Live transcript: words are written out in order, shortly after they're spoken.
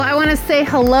say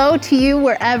hello to you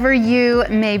wherever you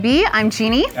may be. I'm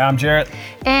Jeannie. I'm Jarrett.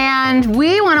 And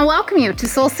we want to welcome you to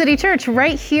Soul City Church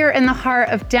right here in the heart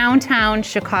of downtown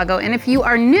Chicago. And if you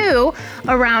are new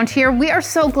around here, we are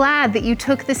so glad that you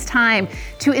took this time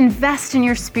to invest in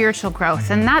your spiritual growth.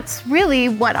 And that's really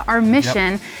what our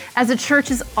mission as a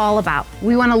church is all about.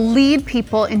 We want to lead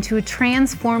people into a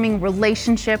transforming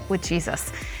relationship with Jesus.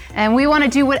 And we want to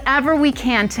do whatever we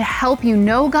can to help you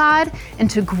know God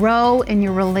and to grow in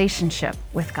your relationship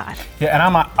with God. Yeah, and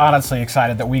I'm honestly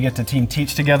excited that we get to team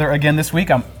teach together again this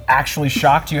week. I'm actually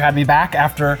shocked you had me back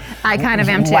after I kind of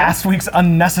am too. Last week's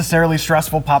unnecessarily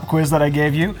stressful pop quiz that I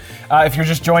gave you. If you're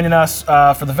just joining us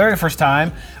for the very first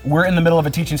time, we're in the middle of a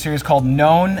teaching series called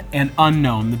Known and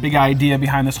Unknown. The big idea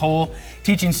behind this whole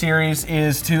teaching series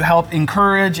is to help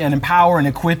encourage and empower and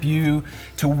equip you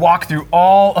to walk through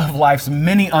all of life's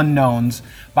many unknowns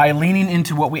by leaning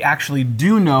into what we actually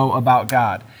do know about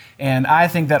God. And I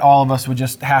think that all of us would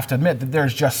just have to admit that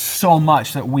there's just so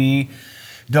much that we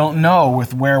don't know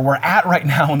with where we're at right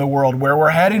now in the world, where we're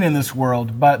heading in this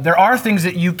world. But there are things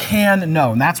that you can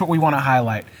know, and that's what we want to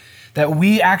highlight. That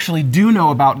we actually do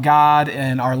know about God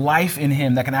and our life in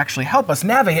Him that can actually help us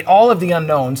navigate all of the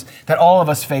unknowns that all of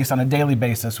us face on a daily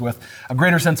basis with a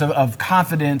greater sense of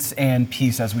confidence and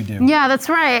peace as we do. Yeah, that's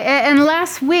right. And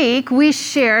last week we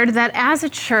shared that as a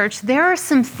church, there are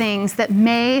some things that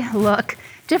may look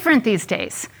different these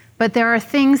days, but there are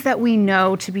things that we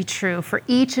know to be true for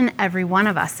each and every one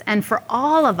of us and for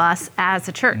all of us as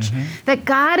a church. That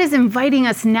God is inviting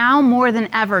us now more than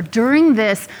ever during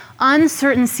this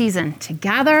uncertain season to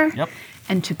gather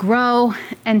and to grow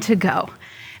and to go.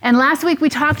 And last week we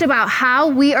talked about how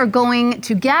we are going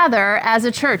to gather as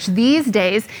a church these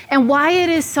days and why it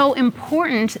is so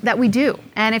important that we do.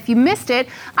 And if you missed it,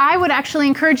 I would actually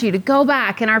encourage you to go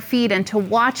back in our feed and to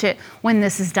watch it when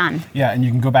this is done. Yeah, and you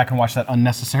can go back and watch that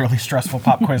unnecessarily stressful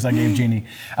pop quiz I gave Jeannie.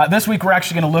 This week we're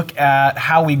actually going to look at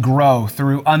how we grow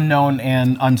through unknown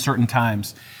and uncertain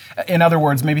times. In other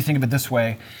words, maybe think of it this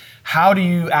way. How do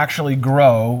you actually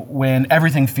grow when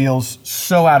everything feels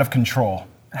so out of control?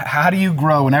 How do you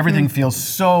grow when everything feels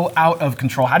so out of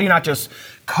control? How do you not just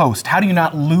coast? How do you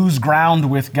not lose ground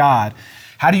with God?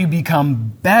 How do you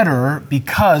become better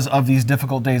because of these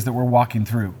difficult days that we're walking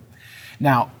through?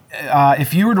 Now,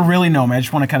 if you were to really know me, I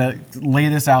just want to kind of lay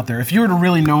this out there. If you were to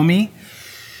really know me,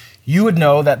 you would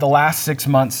know that the last 6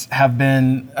 months have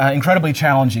been incredibly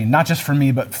challenging, not just for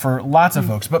me, but for lots of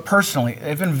folks. But personally,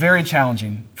 they've been very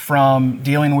challenging, from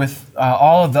dealing with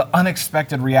all of the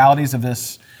unexpected realities of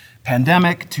this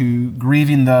pandemic, to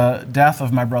grieving the death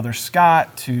of my brother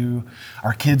Scott, to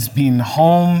our kids being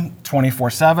home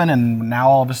 24/7, and now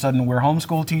all of a sudden we're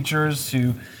homeschool teachers,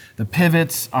 to the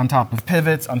pivots on top of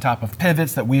pivots on top of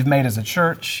pivots that we've made as a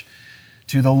church,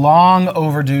 to the long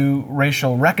overdue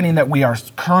racial reckoning that we are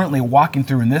currently walking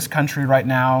through in this country right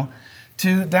now,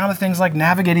 to down to things like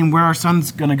navigating where our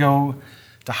son's going to go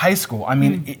to high school. I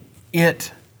mean,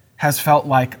 it has felt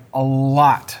like a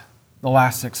lot the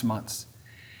last 6 months.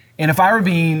 And if I were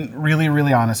being really,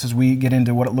 really honest as we get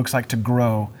into what it looks like to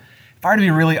grow, if I were to be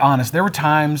really honest, there were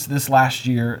times this last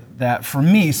year that for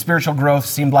me, spiritual growth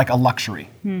seemed like a luxury,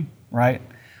 right?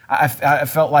 I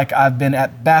felt like I've been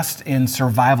at best in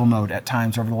survival mode at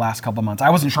times over the last couple of months.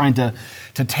 I wasn't trying to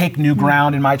take new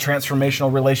ground in my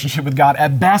transformational relationship with God.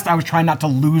 At best, I was trying not to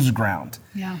lose ground.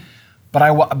 Yeah. But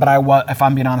if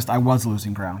I'm being honest, I was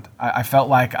losing ground. I felt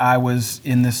like I was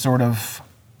in this sort of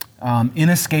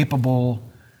inescapable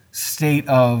state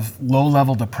of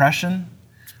low-level depression.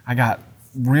 I got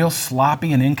real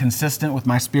sloppy and inconsistent with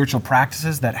my spiritual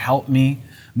practices that helped me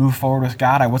move forward with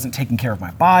God. I wasn't taking care of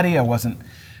my body. I wasn't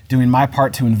doing my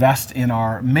part to invest in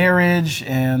our marriage.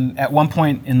 And at one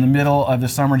point in the middle of the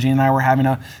summer, Jean and I were having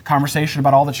a conversation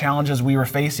about all the challenges we were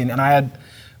facing. And I had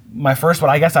my first, what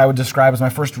I guess I would describe as my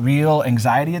first real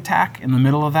anxiety attack in the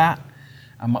middle of that.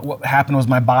 What happened was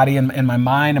my body and my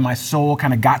mind and my soul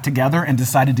kind of got together and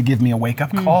decided to give me a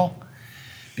wake-up call.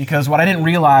 Because what I didn't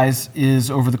realize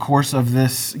is over the course of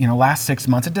this, last 6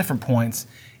 months at different points,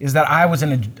 is that I was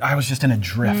just in a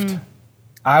drift.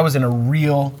 I was in a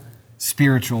real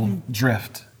spiritual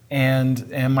drift. And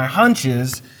my hunch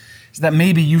is that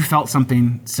maybe you felt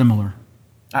something similar.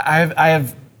 I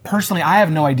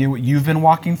have no idea what you've been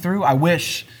walking through.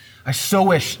 I so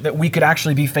wish that we could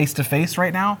actually be face to face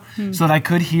right now so that I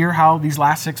could hear how these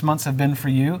last 6 months have been for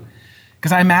you.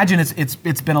 Because I imagine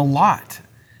it's been a lot,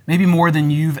 maybe more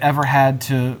than you've ever had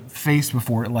to face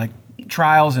before, like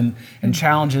trials and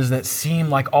challenges that seem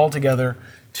like altogether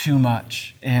too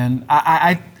much. And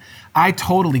I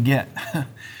totally get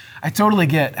I totally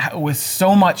get how, with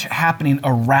so much happening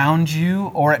around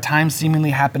you, or at times seemingly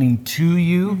happening to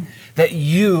you, that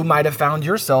you might have found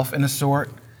yourself in a sort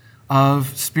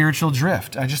of spiritual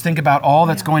drift. I just think about all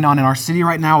that's going on in our city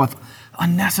right now with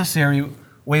unnecessary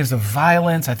waves of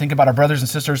violence. I think about our brothers and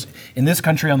sisters in this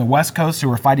country on the West Coast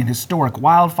who are fighting historic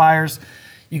wildfires.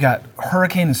 You got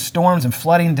hurricane and storms and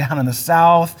flooding down in the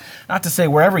South. Not to say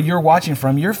wherever you're watching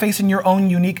from, you're facing your own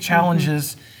unique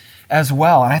challenges as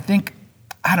well. And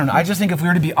I just think if we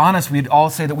were to be honest, we'd all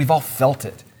say that we've all felt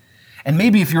it. And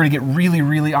maybe if you were to get really,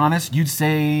 really honest, you'd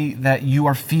say that you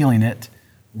are feeling it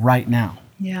right now.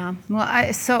 Yeah, well,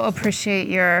 I so appreciate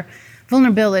your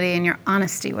vulnerability and your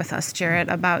honesty with us, Jarrett,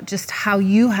 about just how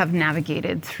you have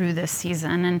navigated through this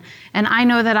season. And I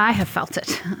know that I have felt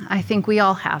it. I think we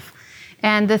all have.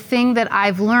 And the thing that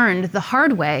I've learned the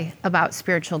hard way about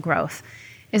spiritual growth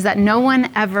is that no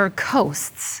one ever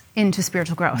coasts into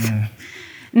spiritual growth.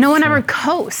 No one ever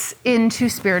coasts into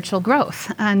spiritual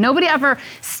growth. Nobody ever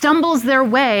stumbles their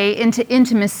way into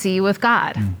intimacy with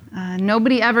God.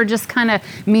 Nobody ever just kind of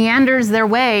meanders their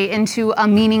way into a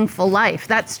meaningful life.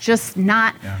 That's just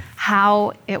not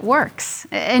how it works.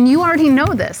 And you already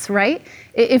know this, right?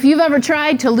 If you've ever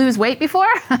tried to lose weight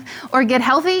before or get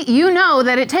healthy, you know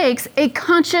that it takes a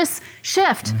conscious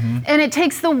shift and it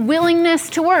takes the willingness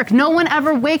to work. No one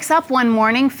ever wakes up one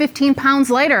morning 15 pounds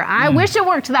lighter. I wish it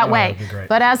worked that way.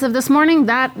 But as of this morning,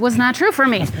 that was not true for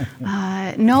me.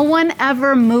 No one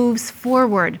ever moves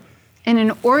forward in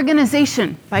an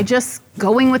organization by just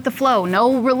going with the flow.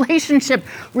 No relationship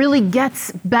really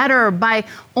gets better by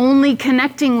only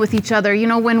connecting with each other,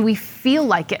 when we feel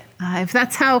like it. If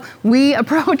that's how we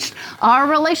approached our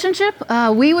relationship,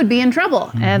 we would be in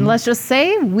trouble. And let's just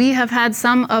say we have had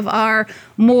some of our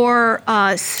more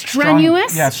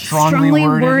strenuous, strongly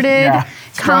worded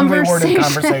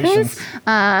conversations,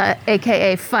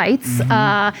 AKA fights,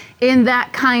 in that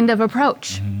kind of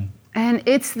approach. And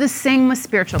it's the same with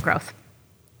spiritual growth.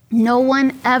 No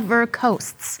one ever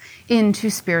coasts into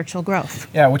spiritual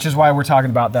growth. Yeah, which is why we're talking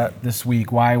about that this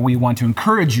week, why we want to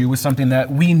encourage you with something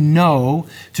that we know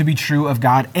to be true of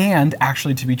God and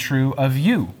actually to be true of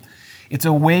you. It's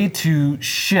a way to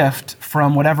shift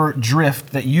from whatever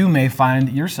drift that you may find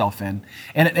yourself in.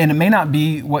 And it may not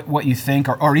be what you think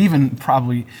or even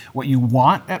probably what you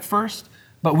want at first,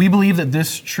 but we believe that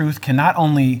this truth can not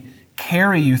only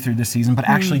carry you through this season, but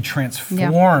actually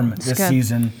transform this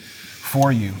season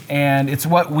for you. And it's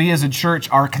what we as a church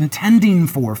are contending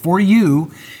for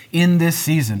you in this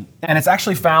season. And it's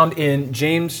actually found in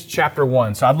James chapter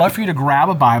 1. So I'd love for you to grab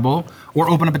a Bible or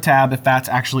open up a tab if that's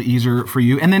actually easier for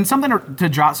you. And then something to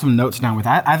jot some notes down with.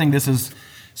 I think this is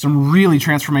some really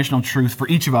transformational truth for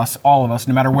each of us, all of us,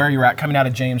 no matter where you're at, coming out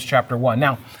of James chapter 1.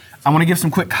 Now, I want to give some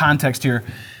quick context here.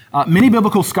 Many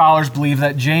biblical scholars believe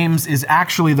that James is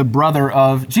actually the brother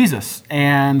of Jesus,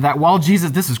 and that while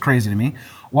Jesus, this is crazy to me,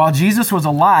 while Jesus was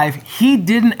alive, he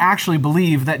didn't actually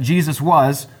believe that Jesus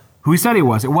was who he said he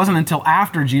was. It wasn't until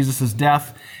after Jesus'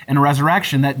 death and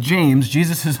resurrection that James,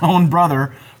 Jesus' own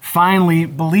brother, finally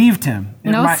believed him.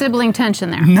 No sibling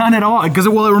tension there. None at all. Because,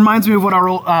 it reminds me of what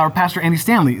our pastor Andy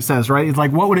Stanley says, right? It's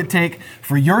like, what would it take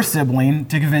for your sibling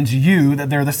to convince you that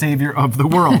they're the savior of the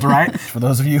world, right? For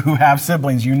those of you who have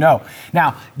siblings, you know.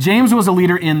 Now, James was a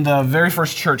leader in the very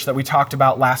first church that we talked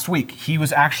about last week. He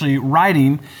was actually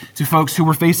writing to folks who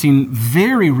were facing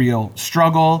very real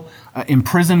struggle,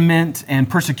 imprisonment, and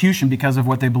persecution because of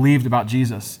what they believed about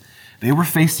Jesus. They were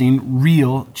facing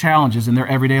real challenges in their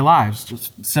everyday lives,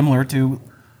 just similar to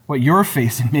what you're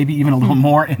facing, maybe even a little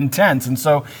more intense. And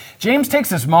so James takes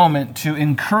this moment to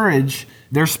encourage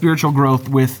their spiritual growth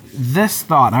with this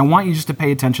thought. I want you just to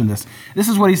pay attention to this. This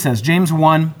is what he says, James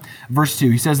 1, verse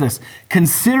 2. He says this,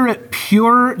 "Consider it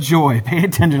pure joy." Pay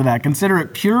attention to that. "Consider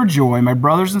it pure joy, my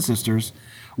brothers and sisters,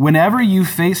 whenever you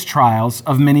face trials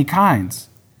of many kinds,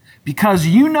 because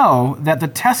you know that the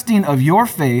testing of your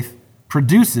faith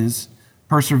produces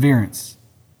perseverance.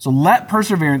 So let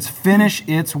perseverance finish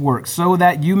its work so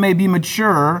that you may be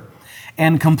mature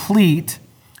and complete,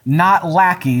 not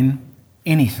lacking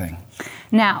anything."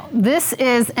 Now, this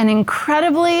is an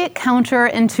incredibly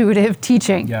counterintuitive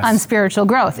teaching on spiritual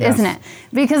growth, isn't it?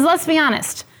 Because let's be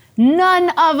honest, none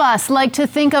of us like to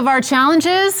think of our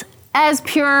challenges as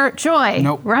pure joy,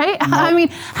 right? Nope. I mean,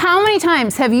 how many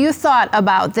times have you thought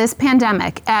about this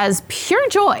pandemic as pure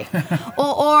joy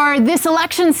or this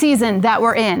election season that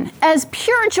we're in as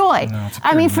pure joy? No, it's a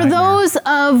pure nightmare. For those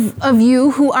of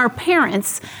you who are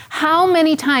parents, how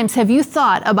many times have you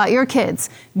thought about your kids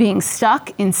being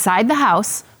stuck inside the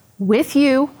house with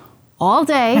you all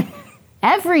day,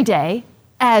 every day,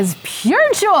 as pure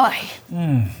joy?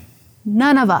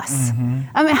 None of us.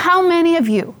 I mean, how many of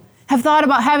you have thought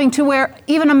about having to wear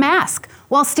even a mask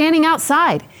while standing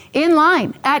outside in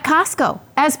line at Costco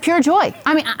as pure joy.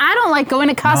 I mean, I don't like going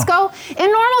to Costco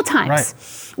in normal times.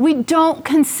 Right. We don't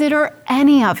consider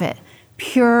any of it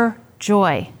pure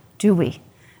joy, do we?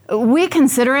 We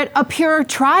consider it a pure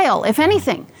trial, if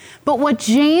anything. But what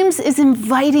James is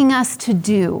inviting us to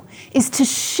do is to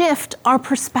shift our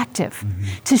perspective,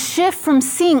 to shift from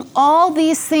seeing all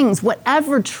these things,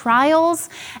 whatever trials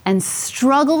and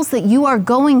struggles that you are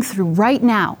going through right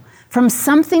now, from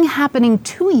something happening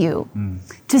to you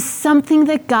to something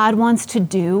that God wants to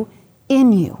do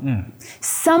in you.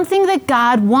 Something that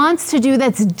God wants to do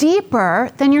that's deeper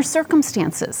than your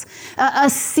circumstances. A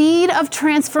seed of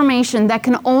transformation that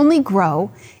can only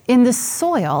grow in the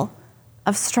soil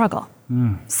of struggle.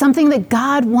 Something that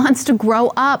God wants to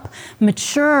grow up,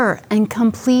 mature, and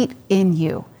complete in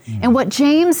you. And what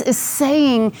James is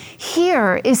saying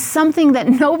here is something that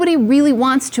nobody really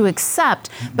wants to accept,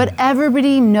 but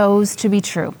everybody knows to be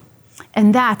true.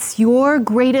 And that's your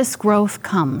greatest growth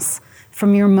comes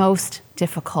from your most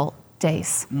difficult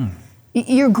days.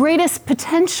 Your greatest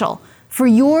potential for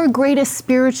your greatest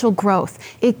spiritual growth,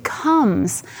 it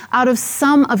comes out of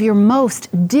some of your most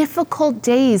difficult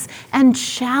days and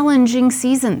challenging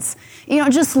seasons.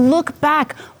 Just look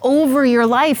back over your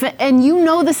life and you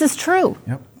know this is true.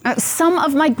 Some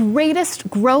of my greatest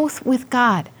growth with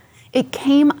God, it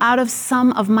came out of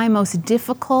some of my most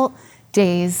difficult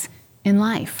days in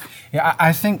life. Yeah,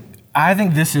 I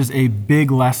think this is a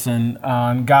big lesson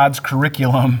on God's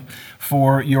curriculum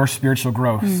for your spiritual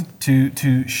growth,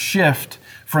 to shift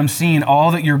from seeing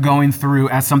all that you're going through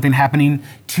as something happening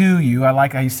to you. I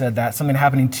like how you said that, something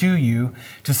happening to you,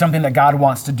 to something that God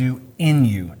wants to do in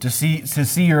you, to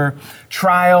see your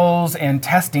trials and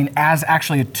testing as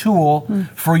actually a tool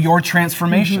for your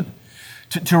transformation.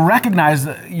 To recognize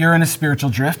that you're in a spiritual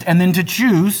drift and then to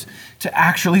choose to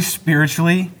actually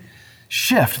spiritually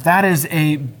shift. That is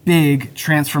a big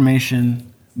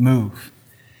transformation move.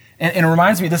 And it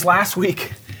reminds me, this last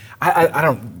week,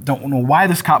 I don't know why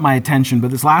this caught my attention, but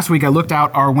this last week I looked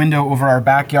out our window over our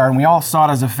backyard and we all saw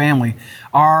it as a family.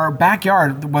 Our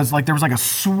backyard was there was like a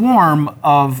swarm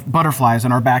of butterflies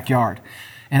in our backyard.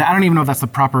 And I don't even know if that's the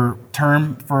proper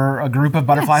term for a group of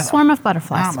butterflies. Swarm of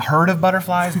butterflies. Herd of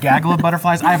butterflies, gaggle of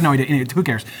butterflies. I have no idea. Who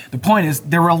cares? The point is,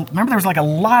 there was like a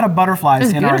lot of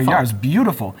butterflies in our yard. It was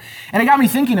beautiful. And it got me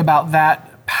thinking about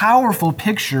that powerful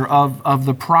picture of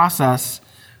the process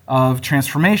of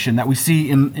transformation that we see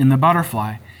in the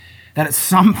butterfly. That at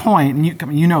some point,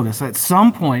 and you know this, at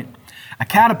some point, a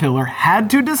caterpillar had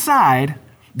to decide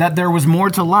that there was more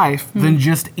to life than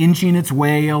just inching its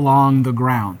way along the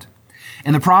ground.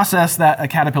 And the process that a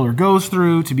caterpillar goes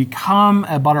through to become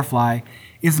a butterfly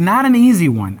is not an easy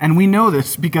one. And we know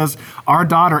this because our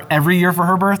daughter, every year for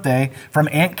her birthday, from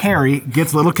Aunt Carrie,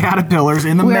 gets little caterpillars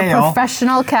in the mail. We're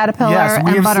professional caterpillar and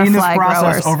butterfly growers. Yes, we have seen this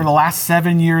process over the last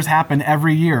 7 years happen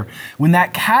every year. When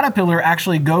that caterpillar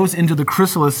actually goes into the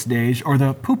chrysalis stage, or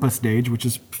the pupa stage, which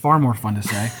is far more fun to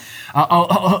say,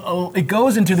 it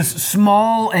goes into this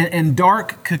small and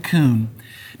dark cocoon.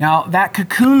 Now, that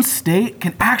cocoon state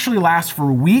can actually last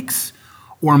for weeks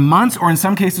or months, or in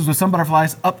some cases with some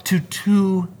butterflies, up to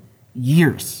 2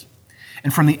 years.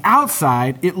 And from the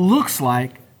outside, it looks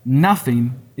like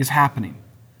nothing is happening.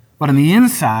 But on the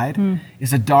inside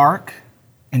is a dark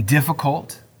and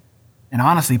difficult and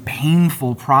honestly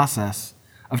painful process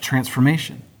of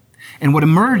transformation. And what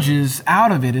emerges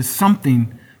out of it is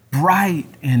something bright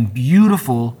and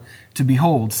beautiful to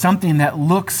behold, something that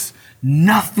looks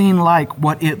nothing like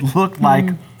what it looked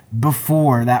like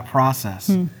before that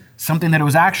process. Something that it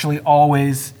was actually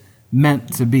always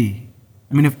meant to be.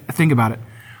 I mean, think about it.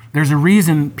 There's a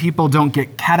reason people don't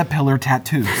get caterpillar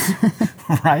tattoos,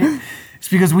 right? It's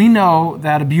because we know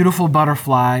that a beautiful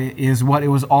butterfly is what it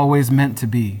was always meant to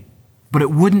be. But it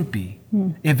wouldn't be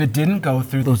if it didn't go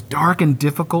through those dark and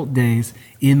difficult days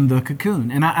in the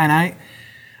cocoon. And I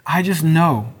just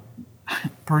know,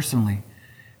 personally,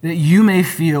 that you may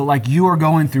feel like you are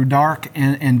going through dark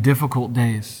and difficult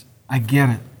days. I get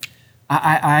it.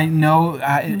 I know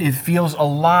it feels a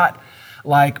lot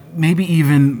like maybe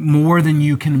even more than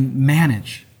you can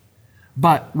manage.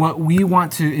 But what we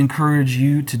want to encourage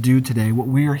you to do today, what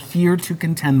we are here to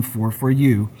contend for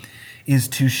you, is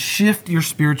to shift your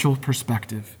spiritual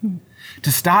perspective,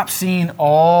 to stop seeing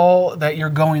all that you're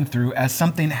going through as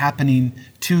something happening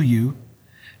to you,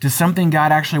 to something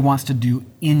God actually wants to do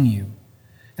in you.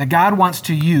 That God wants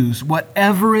to use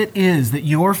whatever it is that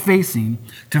you're facing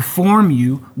to form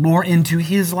you more into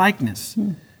His likeness,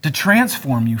 to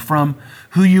transform you from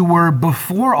who you were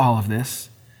before all of this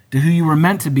to who you were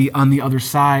meant to be on the other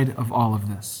side of all of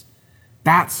this.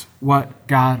 That's what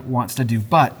God wants to do.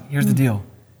 But here's the deal.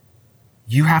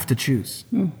 You have to choose.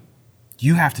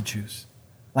 You have to choose.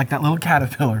 Like that little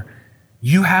caterpillar,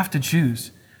 you have to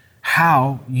choose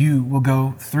how you will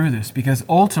go through this, because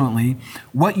ultimately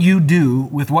what you do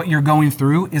with what you're going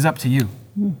through is up to you.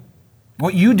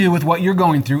 What you do with what you're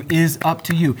going through is up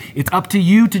to you. It's up to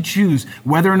you to choose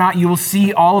whether or not you will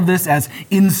see all of this as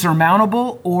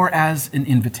insurmountable or as an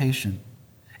invitation.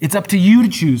 It's up to you to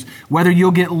choose whether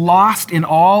you'll get lost in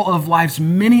all of life's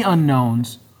many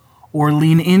unknowns or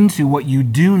lean into what you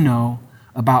do know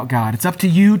about God. It's up to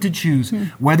you to choose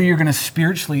whether you're going to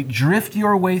spiritually drift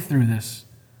your way through this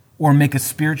or make a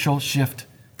spiritual shift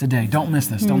today. Don't miss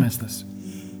this. Don't miss this.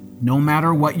 No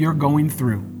matter what you're going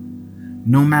through,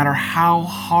 no matter how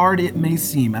hard it may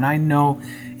seem, and I know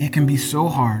it can be so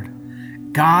hard,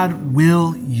 God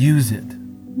will use it,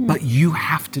 but you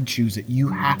have to choose it. You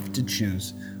have to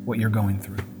choose what you're going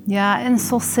through. Yeah, in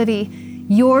Soul City,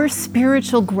 your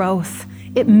spiritual growth,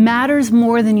 it matters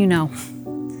more than you know.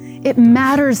 It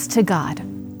matters to God,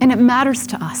 and it matters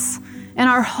to us. And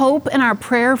our hope and our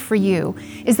prayer for you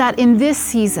is that in this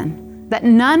season that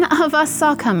none of us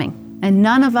saw coming and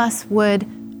none of us would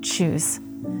choose,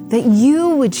 that you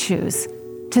would choose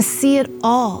to see it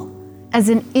all as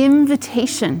an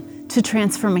invitation to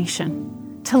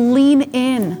transformation, to lean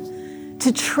in,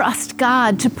 to trust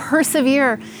God, to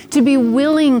persevere, to be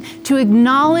willing to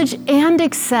acknowledge and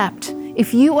accept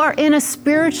if you are in a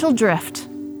spiritual drift,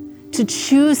 to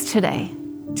choose today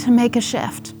to make a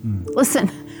shift. Listen,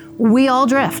 we all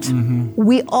drift.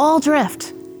 We all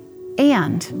drift,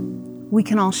 and we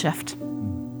can all shift.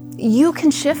 You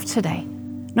can shift today,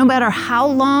 no matter how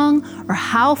long or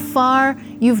how far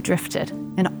you've drifted,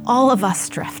 and all of us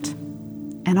drift,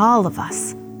 and all of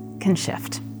us can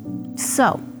shift.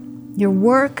 So, your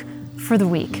work for the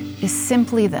week is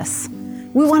simply this.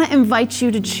 We want to invite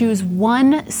you to choose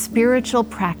one spiritual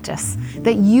practice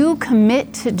that you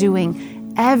commit to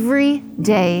doing every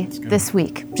day this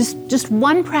week. Just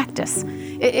one practice.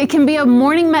 It can be a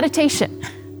morning meditation.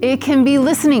 It can be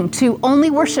listening to only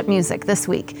worship music this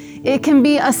week. It can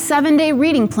be a 7-day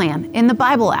reading plan in the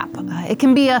Bible app. It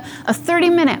can be a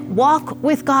 30-minute walk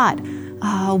with God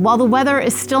while the weather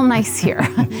is still nice here.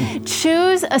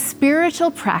 Choose a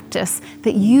spiritual practice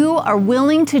that you are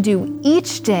willing to do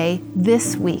each day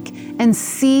this week and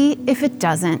see if it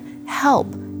doesn't help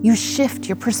you shift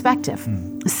your perspective.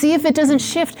 See if it doesn't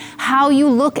shift how you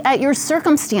look at your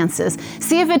circumstances.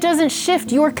 See if it doesn't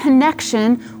shift your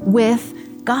connection with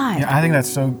God. Yeah, I think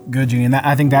that's so good, Jeannie. And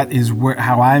I think that is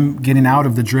how I'm getting out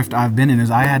of the drift I've been in,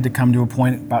 is I had to come to a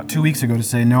point about 2 weeks ago to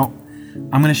say, no,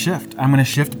 I'm going to shift. I'm going to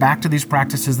shift back to these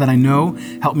practices that I know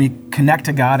help me connect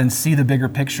to God and see the bigger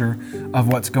picture of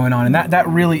what's going on. And that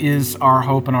really is our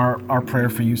hope and our prayer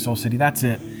for you, Soul City. That's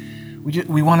it.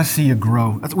 We want to see you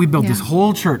grow. We built this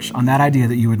whole church on that idea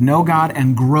that you would know God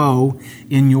and grow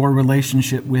in your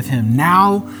relationship with Him.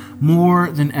 Now,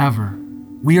 more than ever,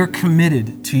 we are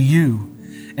committed to you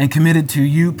and committed to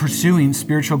you pursuing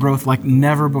spiritual growth like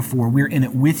never before. We're in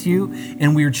it with you,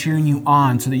 and we are cheering you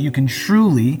on so that you can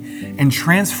truly and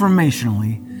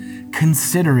transformationally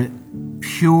consider it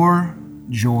pure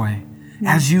joy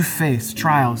as you face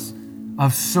trials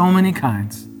of so many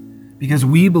kinds, because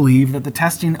we believe that the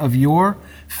testing of your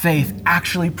faith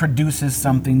actually produces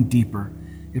something deeper.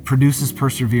 It produces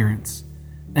perseverance.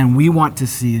 And we want to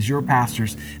see, as your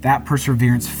pastors, that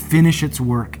perseverance finish its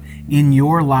work in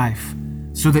your life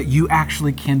so that you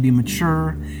actually can be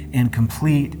mature and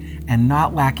complete and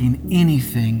not lacking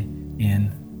anything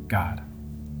in God.